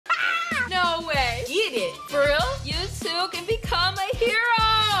No way. Get it. For real? You too can become a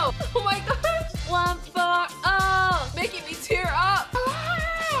hero. Oh my gosh. 1 for all. Making me tear up.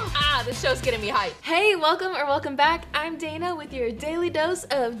 The show's getting me hyped. Hey, welcome back. I'm Dana with your daily dose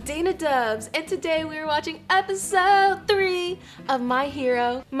of Dana Dubs. And today we are watching episode 3 of My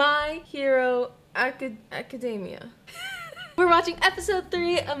Hero Academia. We're watching episode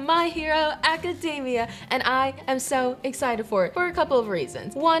 3 of My Hero Academia, and I am so excited for it for a couple of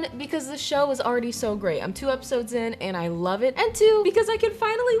reasons. 1, because the show is already so great. I'm 2 episodes in and I love it. And 2, because I can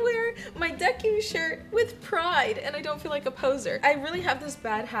finally wear my Deku shirt with pride and I don't feel like a poser. I really have this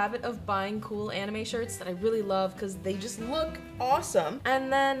bad habit of buying cool anime shirts that I really love because they just look awesome.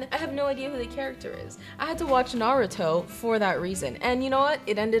 And then I have no idea who the character is. I had to watch Naruto for that reason. And you know what?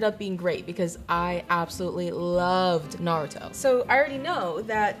 It ended up being great because I absolutely loved Naruto. So I already know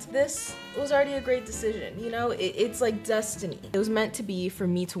that this was already a great decision. You know, it's like destiny. It was meant to be for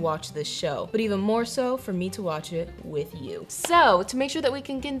me to watch this show, but even more so for me to watch it with you. So to make sure that we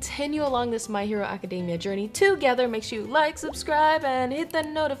can continue along this My Hero Academia journey together, make sure you like, subscribe, and hit the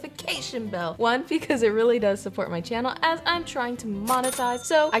notification bell. 1, because it really does support my channel as I'm trying to monetize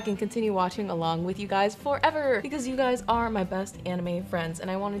so I can continue watching along with you guys forever, because you guys are my best anime friends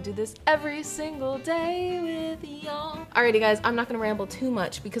and I want to do this every single day with y'all. Alrighty guys, I'm not gonna ramble too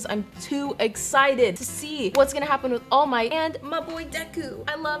much because I'm too excited to see what's gonna happen with All Might and my boy Deku.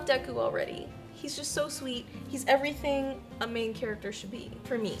 I love Deku already. He's just so sweet. He's everything a main character should be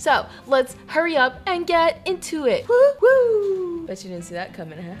for me. So let's hurry up and get into it. Woo woo! Bet you didn't see that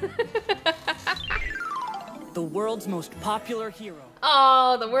coming, huh? The world's most popular hero.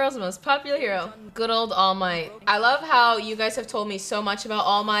 Oh, the world's most popular hero. Good old All Might. I love how you guys have told me so much about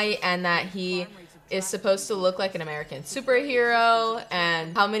All Might and that he is supposed to look like an American superhero,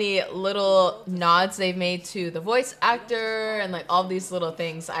 and how many little nods they've made to the voice actor and like all these little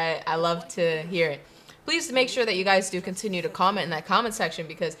things. I love to hear it. Please make sure that you guys do continue to comment in that comment section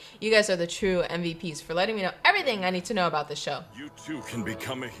because you guys are the true MVPs for letting me know everything I need to know about the show. You too can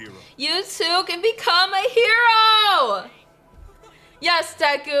become a hero. You too can become a hero! Yes,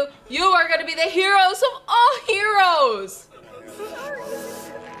 Deku, you are gonna be the heroes of all heroes!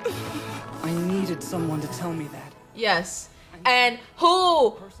 I needed someone to tell me that. Yes, and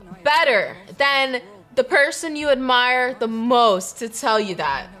who better than the person you admire the most to tell you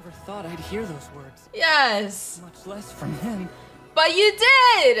that? I never thought I'd hear those words. Yes. Much less from him. But you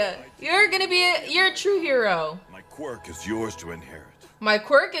did! You're a true hero. My quirk is yours to inherit. My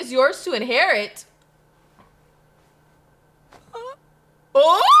quirk is yours to inherit.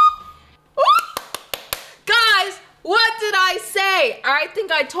 Oh! Oh! Guys, what did I say? I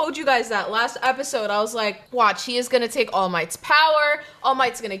think I told you guys that last episode. I was like, watch, he is gonna take All Might's power. All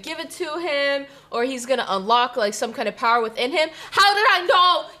Might's gonna give it to him, or he's gonna unlock like some kind of power within him. How did I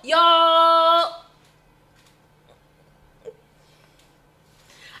know, y'all?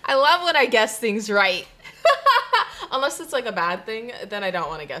 I love when I guess things right. Unless it's like a bad thing, then I don't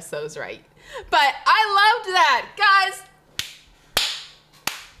want to guess those right. But I loved that, guys.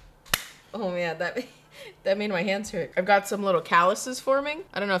 Oh man, that made my hands hurt. I've got some little calluses forming.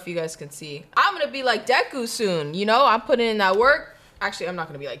 I don't know if you guys can see. I'm gonna be like Deku soon, you know? I'm putting in that work. Actually, I'm not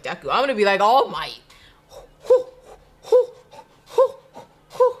gonna be like Deku. I'm gonna be like All Might.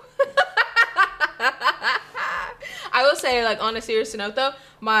 I will say, like, on a serious note though,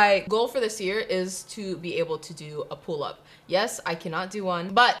 my goal for this year is to be able to do a pull-up. Yes, I cannot do one,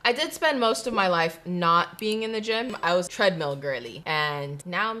 but I did spend most of my life not being in the gym. I was treadmill girly, and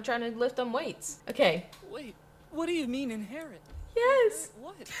now I'm trying to lift them weights. Okay. Wait, what do you mean inherit? Yes.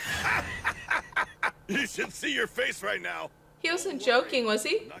 What? You should see your face right now. He wasn't joking, was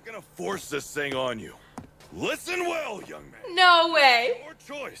he? I'm not gonna force this thing on you. Listen well, young man. No way. Your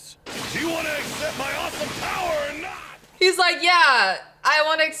choice. Do you want to accept my awesome power or not? He's like, yeah, I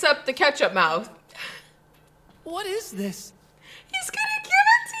want to accept the ketchup mouth. What is this? He's gonna give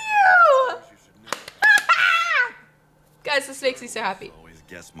it to you! Guys, this makes me so happy. I always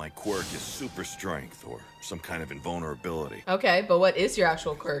guess my quirk is super strength or some kind of invulnerability. Okay, but what is your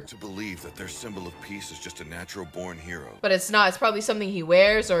actual quirk? To believe that their symbol of peace is just a natural born hero. But it's not. It's probably something he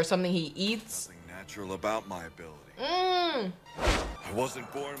wears or something he eats. Nothing natural about my ability. I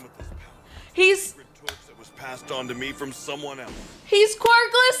wasn't born with this power. He's That was passed on to me from someone else. He's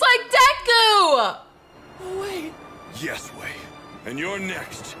quirkless like Deku! Oh, wait. Yes, Wei. And you're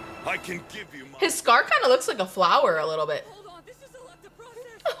next. I can give you my... His scar kind of looks like a flower a little bit. Hold on, this is a lot to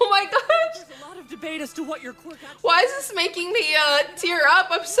process. Oh my gosh! There's a lot of debate as to what your quirk actually Why is this making me tear up?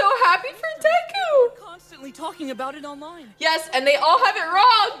 I'm so happy for Deku! constantly talking about it online. Yes, and they all have it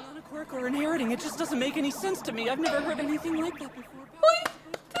wrong! Not a quirk or inheriting, it just doesn't make any sense to me. I've never heard anything like that before. Wait,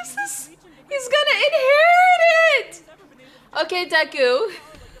 this is... He's gonna inherit it! Okay, Deku.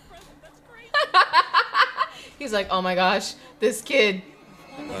 He's like, oh my gosh, this kid.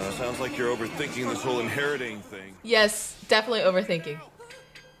 Sounds like you're overthinking this whole inheriting thing. Yes, definitely overthinking.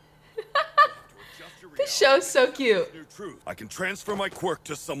 This show's so cute. New truth. I can transfer my quirk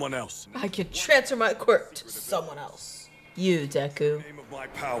to someone else. I can transfer my quirk to someone else. You, Deku. Name of my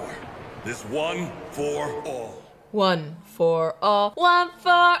power. This one for all. One for all. One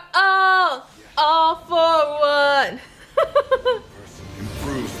for all for one. Person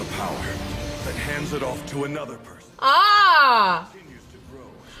improves the power, then hands it off to another person. Ah! Continues to grow.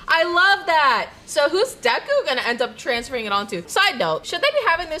 I love that. So who's Deku gonna end up transferring it onto? Side note, should they be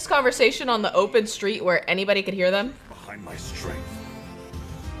having this conversation on the open street where anybody could hear them? Behind my strength.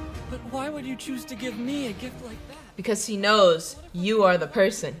 But why would you choose to give me a gift like that? Because he knows you are the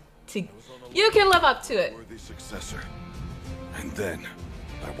person to, you can live up to it. Worthy successor. And then,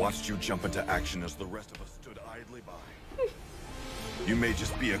 I watched you jump into action as the rest of us stood idly by. You may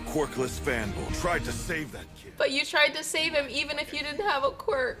just be a quirkless fanboy who tried to save that kid. But you tried to save him even if you didn't have a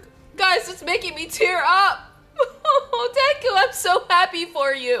quirk. Guys, it's making me tear up. Oh, Deku, I'm so happy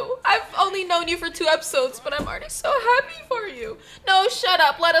for you. I've only known you for 2 episodes, but I'm already so happy for you. No, shut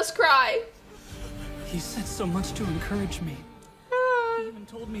up. Let us cry. He said so much to encourage me. He even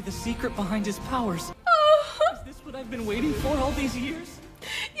told me the secret behind his powers. Is this what I've been waiting for all these years?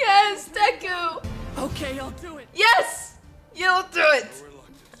 Yes, Deku. Okay, I'll do it. Yes, you'll do it.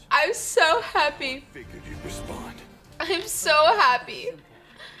 I'm so happy. Figured you'd respond. I'm so happy.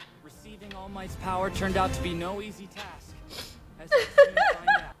 Receiving All Might's power turned out to be no easy task. As you'll soon find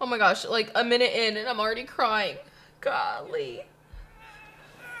out. Oh my gosh, like a minute in and I'm already crying. Golly.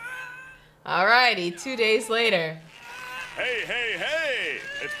 Alrighty, 2 days later. Hey, hey, hey!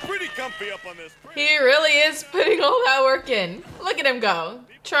 It's pretty comfy up on this. He really is putting all that work in. Look at him go,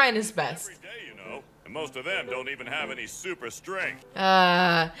 trying his best. Every day, you know. And most of them don't even have any super strength.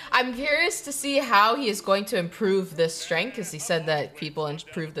 I'm curious to see how he is going to improve this strength, because he said that people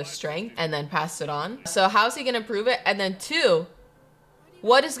improve the strength and then pass it on. So how's he gonna improve it? And then 2,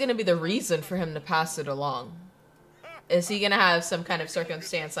 what is gonna be the reason for him to pass it along? Is he gonna have some kind of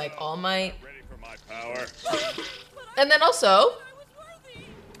circumstance like All Might? Ready for my power? And then also,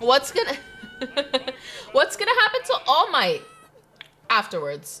 what's gonna happen to All Might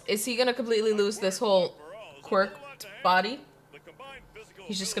afterwards? Is he gonna completely lose this whole quirk body?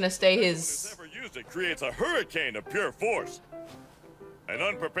 He's just gonna stay his... Never used it creates a hurricane of pure force. An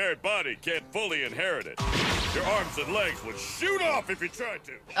unprepared body can't fully inherit it. Your arms and legs would shoot off if you tried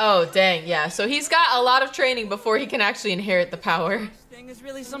to. Oh, dang, yeah. So he's got a lot of training before he can actually inherit the power. This thing is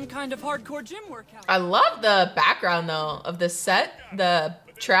really some kind of hardcore gym workout. I love the background, though, of the set. The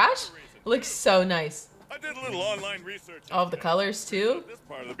trash looks so nice. I did a little online research. All of the colors, too. This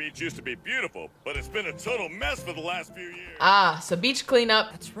part of the beach used to be beautiful, but it's been a total mess for the last few years. Ah, so beach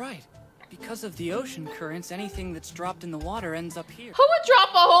cleanup. That's right. Because of the ocean currents, anything that's dropped in the water ends up here. Who would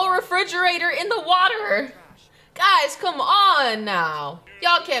drop a whole refrigerator in the water? Guys, come on now.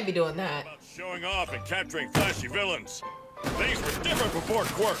 Y'all can't be doing that. About showing off and capturing flashy villains. Things were different before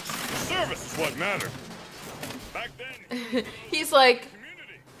quirks. Service is what mattered. Back then, He's like,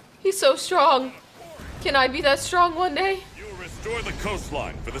 he's so strong. Can I be that strong one day? you'll restore the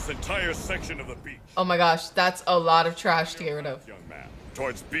coastline for this entire section of the beach. Oh my gosh, that's a lot of trash to get rid of. Young man,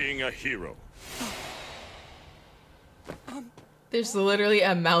 towards being a hero. There's literally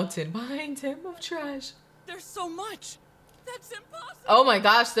a mountain behind him of trash. There's so much. That's impossible. Oh my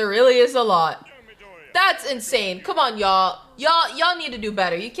gosh, there really is a lot. Young Midoriya. That's insane. Come on, y'all. Y'all need to do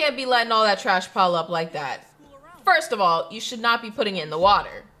better. You can't be letting all that trash pile up like that. First of all, you should not be putting it in the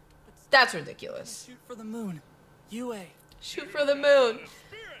water. That's ridiculous. Shoot for the moon. UA. Shoot for the moon.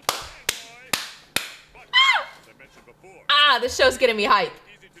 Spirit, boy. But, Ah! as I mentioned before, Ah, this show's getting me hype.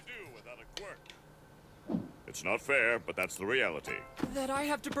 easy to do without a quirk. It's not fair, but that's the reality. That I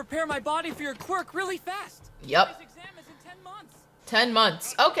have to prepare my body for your quirk really fast. Yep. This exam is in 10 months. 10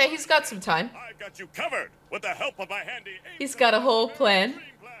 months. Okay, he's got some time. I've got you covered with the help of my handy He's got a whole plan. dream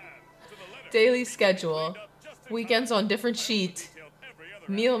plan. To the letter. Daily schedule. Weekends on different sheet. Detailed every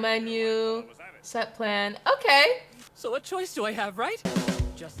other Meal menu. Set plan. Okay. So what choice do I have, right?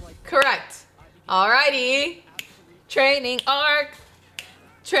 Just like Correct. Alrighty. Training arc.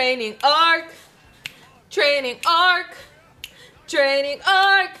 Training arc. Training arc. Training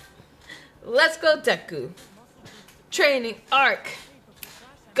arc. Let's go, Deku. Training arc.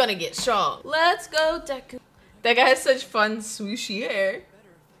 Gonna get strong. Let's go, Deku. That guy has such fun swooshy hair. better if I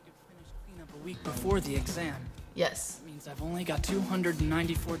could finish cleanup a week before the exam. Yes. That means I've only got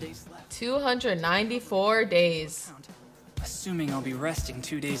 294 days left. 294 days. Count. Assuming I'll be resting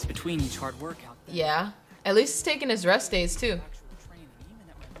 2 days between each hard workout. Yeah. At least he's taking his rest days too.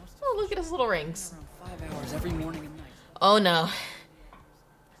 Oh, look at his little rings. 5 hours every morning and night. Oh no.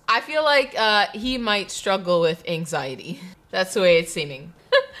 I feel like he might struggle with anxiety. That's the way it's seeming.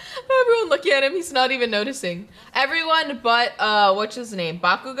 Everyone looking at him, he's not even noticing. Everyone but, what's his name?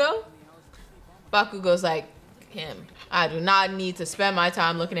 Bakugo? Bakugo's like, him. I do not need to spend my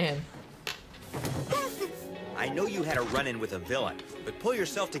time looking at him. I know you had a run-in with a villain, but pull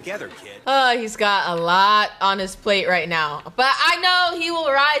yourself together, kid. He's got a lot on his plate right now. But I know he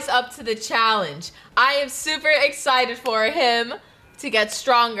will rise up to the challenge. I am super excited for him to get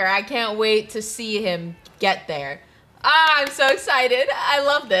stronger. I can't wait to see him get there. I'm so excited. I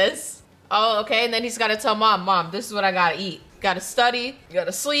love this. Oh, okay, and then he's gotta tell Mom, this is what I gotta eat. Gotta study,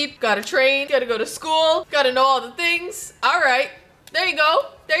 gotta sleep, gotta train, gotta go to school, gotta know all the things. All right, there you go,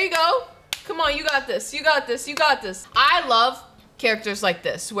 there you go. Come on, you got this, you got this, you got this. I love characters like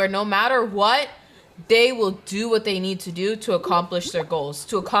this, where no matter what, they will do what they need to do to accomplish their goals,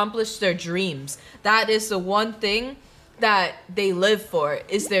 to accomplish their dreams. That is the one thing that they live for,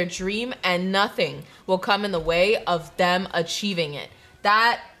 is their dream, and nothing will come in the way of them achieving it.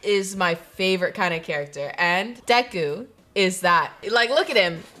 That is my favorite kind of character, and Deku is that. Like, look at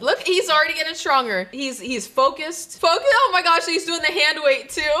him. Look, he's already getting stronger. He's focused. Oh my gosh, he's doing the hand weight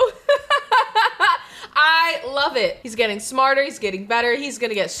too. I love it. He's getting smarter, he's getting better, he's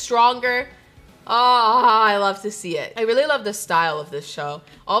gonna get stronger. Oh, I love to see it. I really love the style of this show.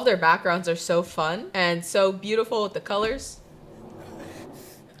 All of their backgrounds are so fun and so beautiful with the colors.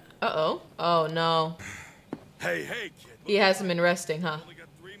 Uh-oh. Oh, no. Hey, kid. He hasn't been resting, huh? Only got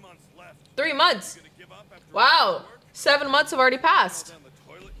 3 months left. 3 months? Gonna give up after Wow. 7 months have already passed. down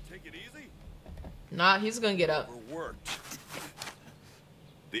the toilet and take it easy? Nah, he's gonna get up. Overworked.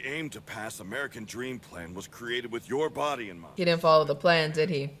 The aim to pass American Dream Plan was created with your body in mind. He didn't follow the plan, did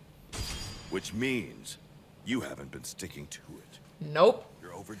he? Which means you haven't been sticking to it. Nope.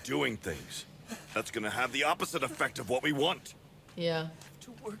 You're overdoing things. That's gonna have the opposite effect of what we want. Yeah.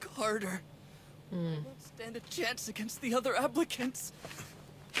 To work harder. I won't stand a chance against the other applicants.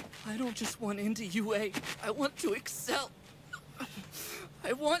 I don't just want into UA. I want to excel.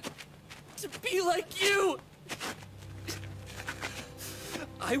 I want to be like you.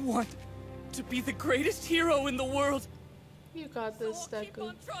 I want to be the greatest hero in the world. You got this, So I'll keep Deku.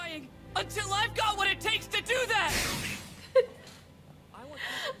 on trying until I've got what it takes to do that. I want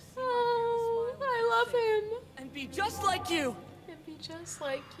people to see my Oh, beautiful smile I love him. and be just like you. And be just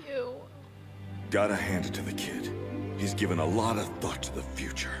like you. Gotta hand it to the kid. He's given a lot of thought to the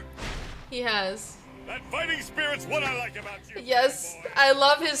future. He has. That fighting spirit's what I like about you. Yes, I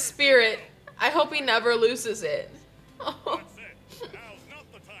love his spirit. I hope he never loses it. Oh. That's it. Now's not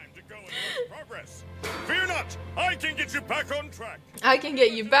the time to go and make progress. Fear not, I can get you back on track. I can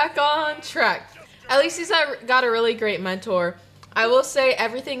get you back on track. At least he's got a really great mentor. I will say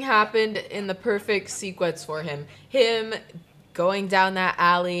everything happened in the perfect sequence for him. Him going down that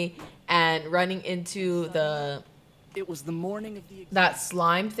alley and running into It was the morning of the that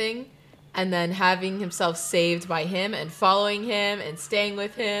slime thing, and then having himself saved by him and following him and staying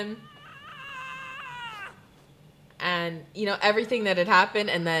with him. And, you know, everything that had happened,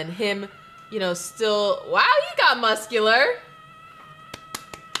 and then him, you know, still, wow, he got muscular.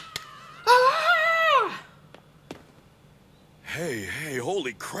 Ah! Hey,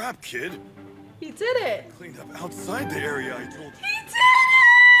 holy crap, kid. He did it. Cleaned up outside the area I told you. He did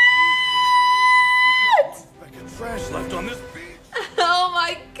it! Back in trash left on this beach. Oh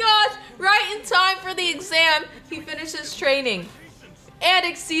my gosh, right in time for the exam, he finished his training and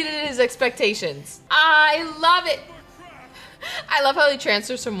exceeded his expectations. I love it. I love how he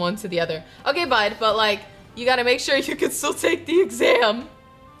transfers from one to the other. Okay, bud, but like, you gotta make sure you can still take the exam.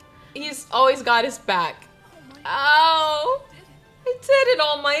 He's always got his back. Oh, I did it,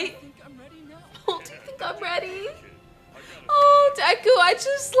 All Might. I'm ready now. Oh, do you think I'm ready? Oh, Deku, I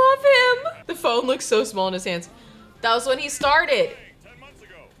just love him. The phone looks so small in his hands. That was when he started. 10 months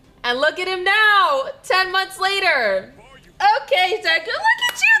ago. And look at him now, 10 months later. Okay, Deku, look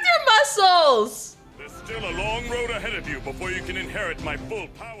at you with your muscles. There's still a long road ahead of you before you can inherit my full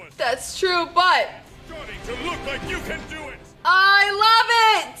powers. That's true, but Starting to look like you can do it. I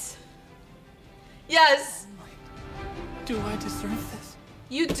love it. Yes, Do I deserve this?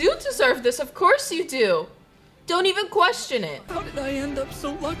 you do deserve this. Of course you do. Don't even question it. How did I end up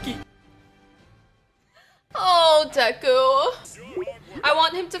so lucky? Oh, Deku. I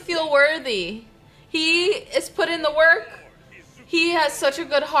want him to feel worthy. He is put in the work. He has such a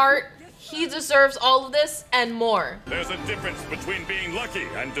good heart. He deserves all of this and more. There's a difference between being lucky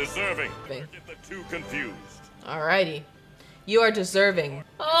and deserving. Okay. Get the two confused. Alrighty. You are deserving.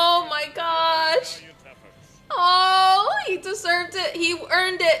 Oh my gosh. Oh, he deserved it. He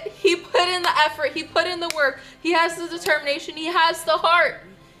earned it. He put in the effort. He put in the work. He has the determination. He has the heart.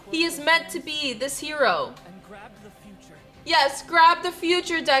 He is meant to be this hero. And grab the future. Yes, grab the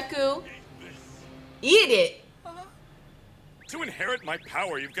future, Deku. Eat it. To inherit my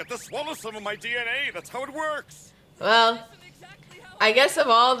power, you've got to swallow some of my DNA. That's how it works. Well, I guess of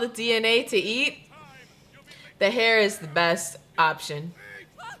all the DNA to eat, the hair is the best option.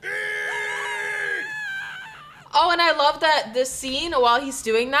 Oh, and I love that this scene, while he's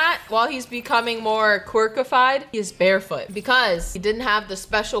doing that, while he's becoming more quirkified, he is barefoot. Because he didn't have the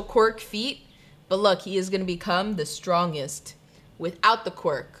special quirk feet, but look, he is gonna become the strongest without the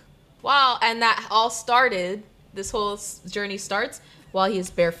quirk. Wow, and that all started, this whole journey starts while he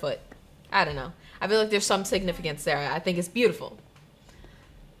is barefoot. I don't know. I feel like there's some significance there. I think it's beautiful.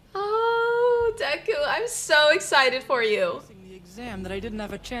 Oh, Deku, I'm so excited for you. The exam that I didn't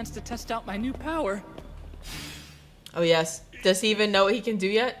have a chance to test out my new power. Oh yes. Does he even know what he can do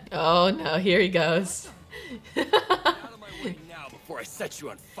yet? Oh no, here he goes. Out of my way now before I set you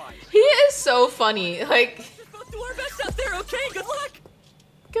on fire. He is so funny. Like, Let's both do our best out there, okay? Good luck!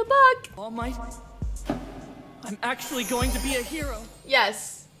 good luck. All Might, I'm actually going to be a hero.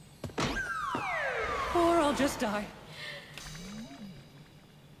 Yes. Or I'll just die.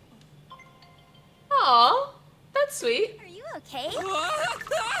 Aw, that's sweet. Are you okay?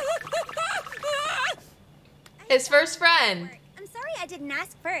 His first friend. I'm sorry I didn't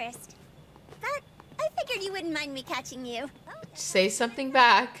ask first. But I figured you wouldn't mind me catching you. Oh, Say something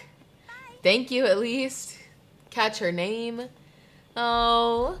back. Thank you, at least. Catch her name.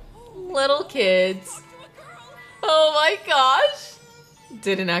 Oh, little kids. Oh my gosh.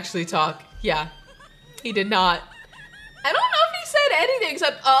 Didn't actually talk. Yeah, he did not. I don't know if he said anything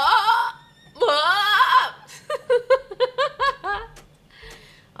except,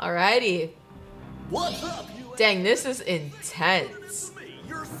 Alrighty. What's up, you? Dang, this is intense.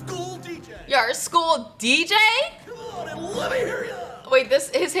 Your school DJ. You're a school DJ? Come on and let me hear ya. Wait,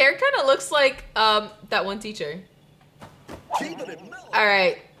 his hair kind of looks like that one teacher. Keep it mellow. All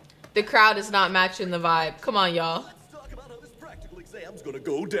right, the crowd is not matching the vibe. Come on, y'all. Let's talk about how this practical exam's gonna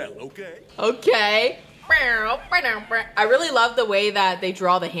go down, okay? Okay. I really love the way that they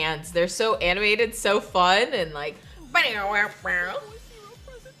draw the hands. They're so animated, so fun, and like. So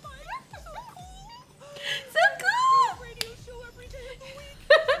cool.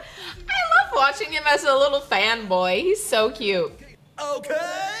 I love watching him as a little fanboy. He's so cute.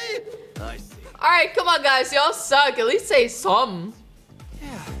 Okay. I see. All right, come on, guys. Y'all suck. At least say something.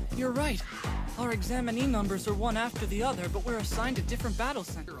 Yeah, you're right. Our examinee numbers are one after the other, but we're assigned to different battle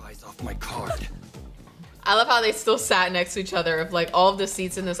centers. Your eyes off my card. I love how they still sat next to each other of like all of the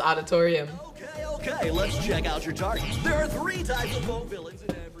seats in this auditorium. Okay, let's check out your targets. There are 3 types of foe villains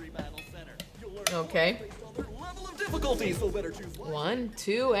in every battle center. You'll learn Okay. based on their level of difficulty, so better choose one. 1,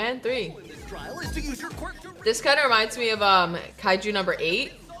 2, and 3. In this trial is to use your quirk to This kind of reminds me of Kaiju number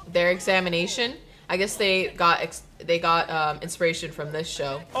 8, their examination. I guess they got inspiration from this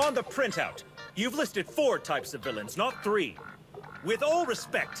show. On the printout, you've listed 4 types of villains, not 3. With all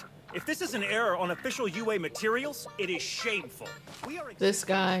respect, if this is an error on official UA materials, it is shameful. We are This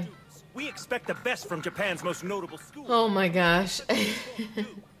guy. students. We expect the best from Japan's most notable schools. Oh my gosh.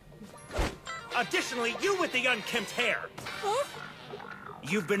 Additionally, you with the unkempt hair.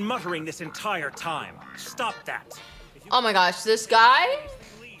 You've been muttering this entire time. Stop that. Oh my gosh, this guy?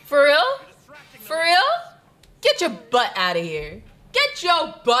 For real? For real? Get your butt out of here. Get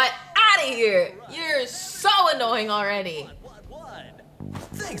your butt out of here. You're so annoying already. What?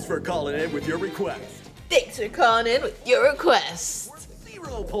 Thanks for calling in with your request. Thanks for calling in with your request.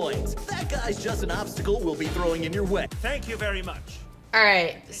 0 points. That guy's just an obstacle we'll be throwing in your way. Thank you very much. All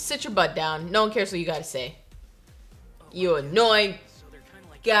right, sit your butt down. No one cares what you gotta say. You annoying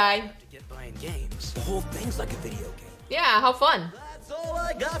guy. To get buying games. The whole thing's like a video game. Yeah, how fun. That's all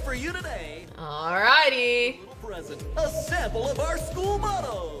I got for you today. Alrighty. Little present, a sample of our school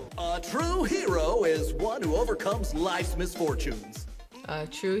motto. A true hero is one who overcomes life's misfortunes. A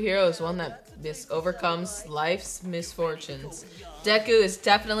true hero is one that overcomes life's misfortunes. Deku is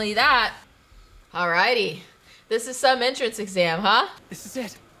definitely that. Alrighty. This is some entrance exam, huh? This is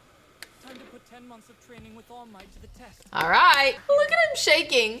it. Time to put 10 months of training with All Might to the test. Alright. Look at him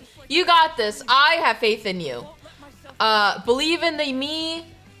shaking. You got this. I have faith in you. Believe in the me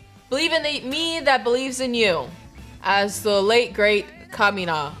that believes in you. As the late great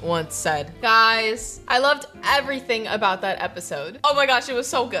Kamina once said. Guys, I loved everything about that episode. Oh my gosh, it was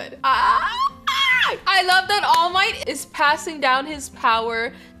so good. I love that All Might is passing down his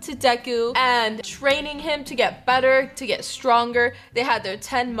power to Deku and training him to get better, to get stronger. They had their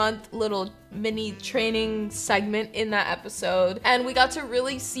 10-month little mini training segment in that episode, and we got to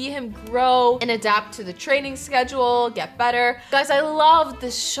really see him grow and adapt to the training schedule, get better. Guys, I love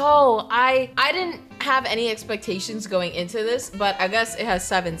this show. I didn't have any expectations going into this, but I guess it has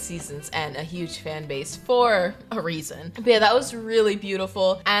 7 seasons and a huge fan base for a reason. But yeah, that was really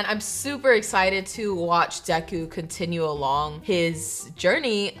beautiful, and I'm super excited to watch Deku continue along his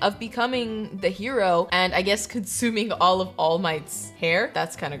journey of becoming the hero and I guess consuming all of All Might's hair.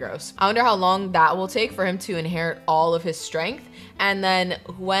 That's kind of gross. I wonder how long that will take for him to inherit all of his strength. And then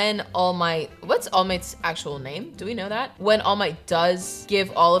when All Might, what's All Might's actual name? Do we know that? When All Might does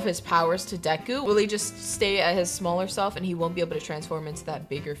give all of his powers to Deku, will he just stay at his smaller self and he won't be able to transform into that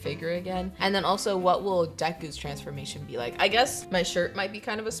bigger figure again? And then also, what will Deku's transformation be like? I guess my shirt might be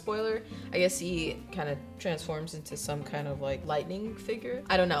kind of a spoiler. I guess he kind of transforms into some kind of like lightning figure.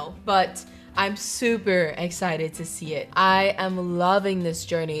 I don't know, but I'm super excited to see it. I am loving this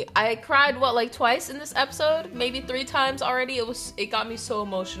journey. I cried, what, like twice in this episode? Maybe 3 times already. It got me so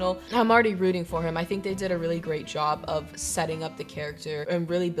emotional. I'm already rooting for him. I think they did a really great job of setting up the character and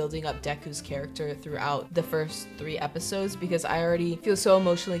really building up Deku's character throughout the first 3 episodes, because I already feel so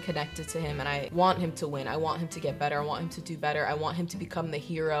emotionally connected to him and I want him to win. I want him to get better. I want him to do better. I want him to become the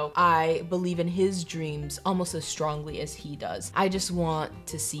hero. I believe in his dreams almost as strongly as he does. I just want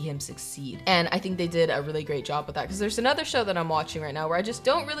to see him succeed. And I think they did a really great job with that, because there's another show that I'm watching right now where I just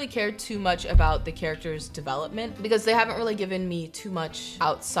don't really care too much about the character's development, because they haven't really given me too much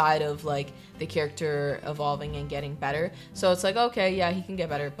outside of like the character evolving and getting better. So it's like, okay, yeah, he can get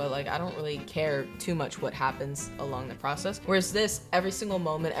better, but like I don't really care too much what happens along the process. Whereas this, every single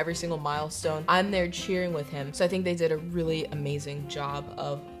moment, every single milestone, I'm there cheering with him. So I think they did a really amazing job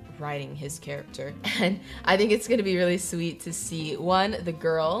of writing his character, and I think it's gonna be really sweet to see, one, the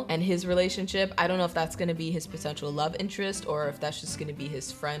girl and his relationship. I don't know if that's gonna be his potential love interest or if that's just gonna be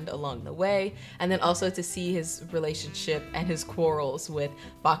his friend along the way, and then also to see his relationship and his quarrels with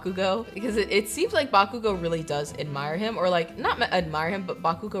Bakugo, because it seems like Bakugo really does admire him, or like not admire him, but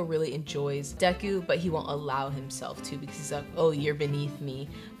Bakugo really enjoys Deku, but he won't allow himself to, because he's like, oh, you're beneath me.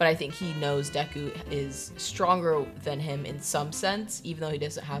 But I think he knows Deku is stronger than him in some sense, even though he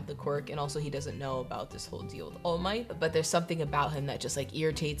doesn't have the quirk, and also he doesn't know about this whole deal with All Might, but there's something about him that just like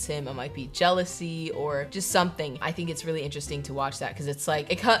irritates him. It might be jealousy or just something. I think it's really interesting to watch that, because it's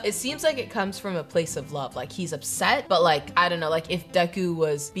like it seems like it comes from a place of love. Like he's upset, but like I don't know, like if Deku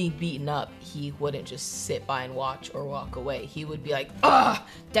was being beaten up, he wouldn't just sit by and watch or walk away. He would be like, ah,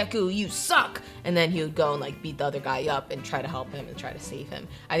 Deku, you suck, and then he would go and like beat the other guy up and try to help him and try to save him.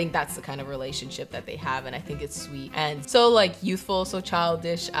 I think that's the kind of relationship that they have, and I think it's sweet and so like youthful, so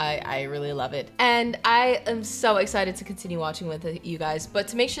childish. I really love it, and I am so excited to continue watching with you guys, but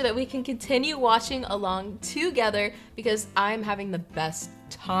to make sure that we can continue watching along together, because I'm having the best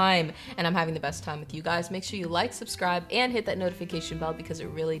time and I'm having the best time with you guys. Make sure you like, subscribe, and hit that notification bell, because it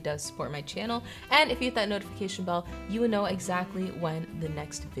really does support my channel. And if you hit that notification bell, you will know exactly when the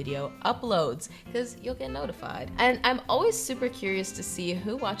next video uploads, because you'll get notified. And I'm always super curious to see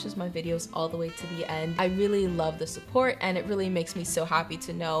who watches my videos all the way to the end. I really love the support, and it really makes me so happy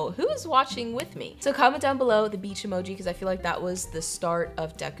to know who is watching with me. So comment down below the beach emoji, because I feel like that was the start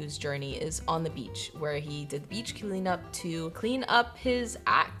of Deku's journey, is on the beach, where he did the beach cleanup to clean up his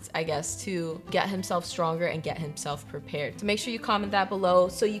act, I guess, to get himself stronger and get himself prepared. So make sure you comment that below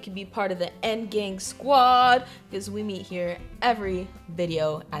so you can be part of the End Gang squad, because we meet here every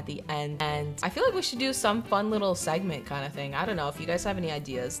video at the end. And I feel like we should do some fun little segment kind of thing. I don't know, if you guys have any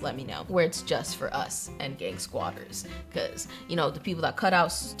ideas, let me know, where it's just for us End Gang squatters, because you know, the people that cut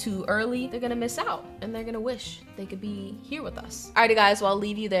out too early, they're gonna miss out and they're gonna wish they could be here with us. Alrighty guys, well, I'll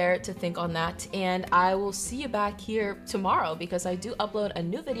leave you there to think on that, and I will see you back here tomorrow, because I do upload a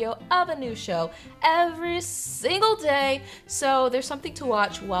new video of a new show every single day, so there's something to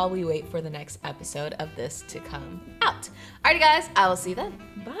watch while we wait for the next episode of this to come out. Alrighty guys, I will see you then.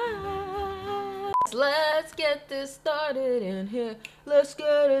 Bye. Let's get this started in here. Let's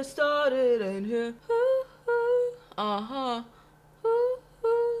get it started in here.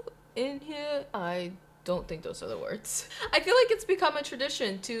 In here. I don't think those are the words. I feel like it's become a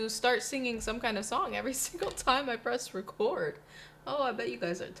tradition to start singing some kind of song every single time I press record. Oh, I bet you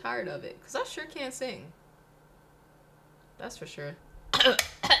guys are tired of it, because I sure can't sing. That's for sure.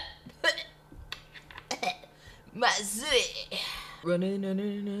 My sweet. Running,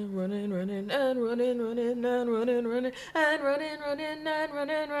 running, and running, running, and running, running, and running, running, and running, running, and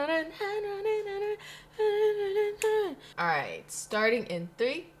running, running, and running, running. Alright, starting in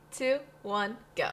 3, 2, 1, go.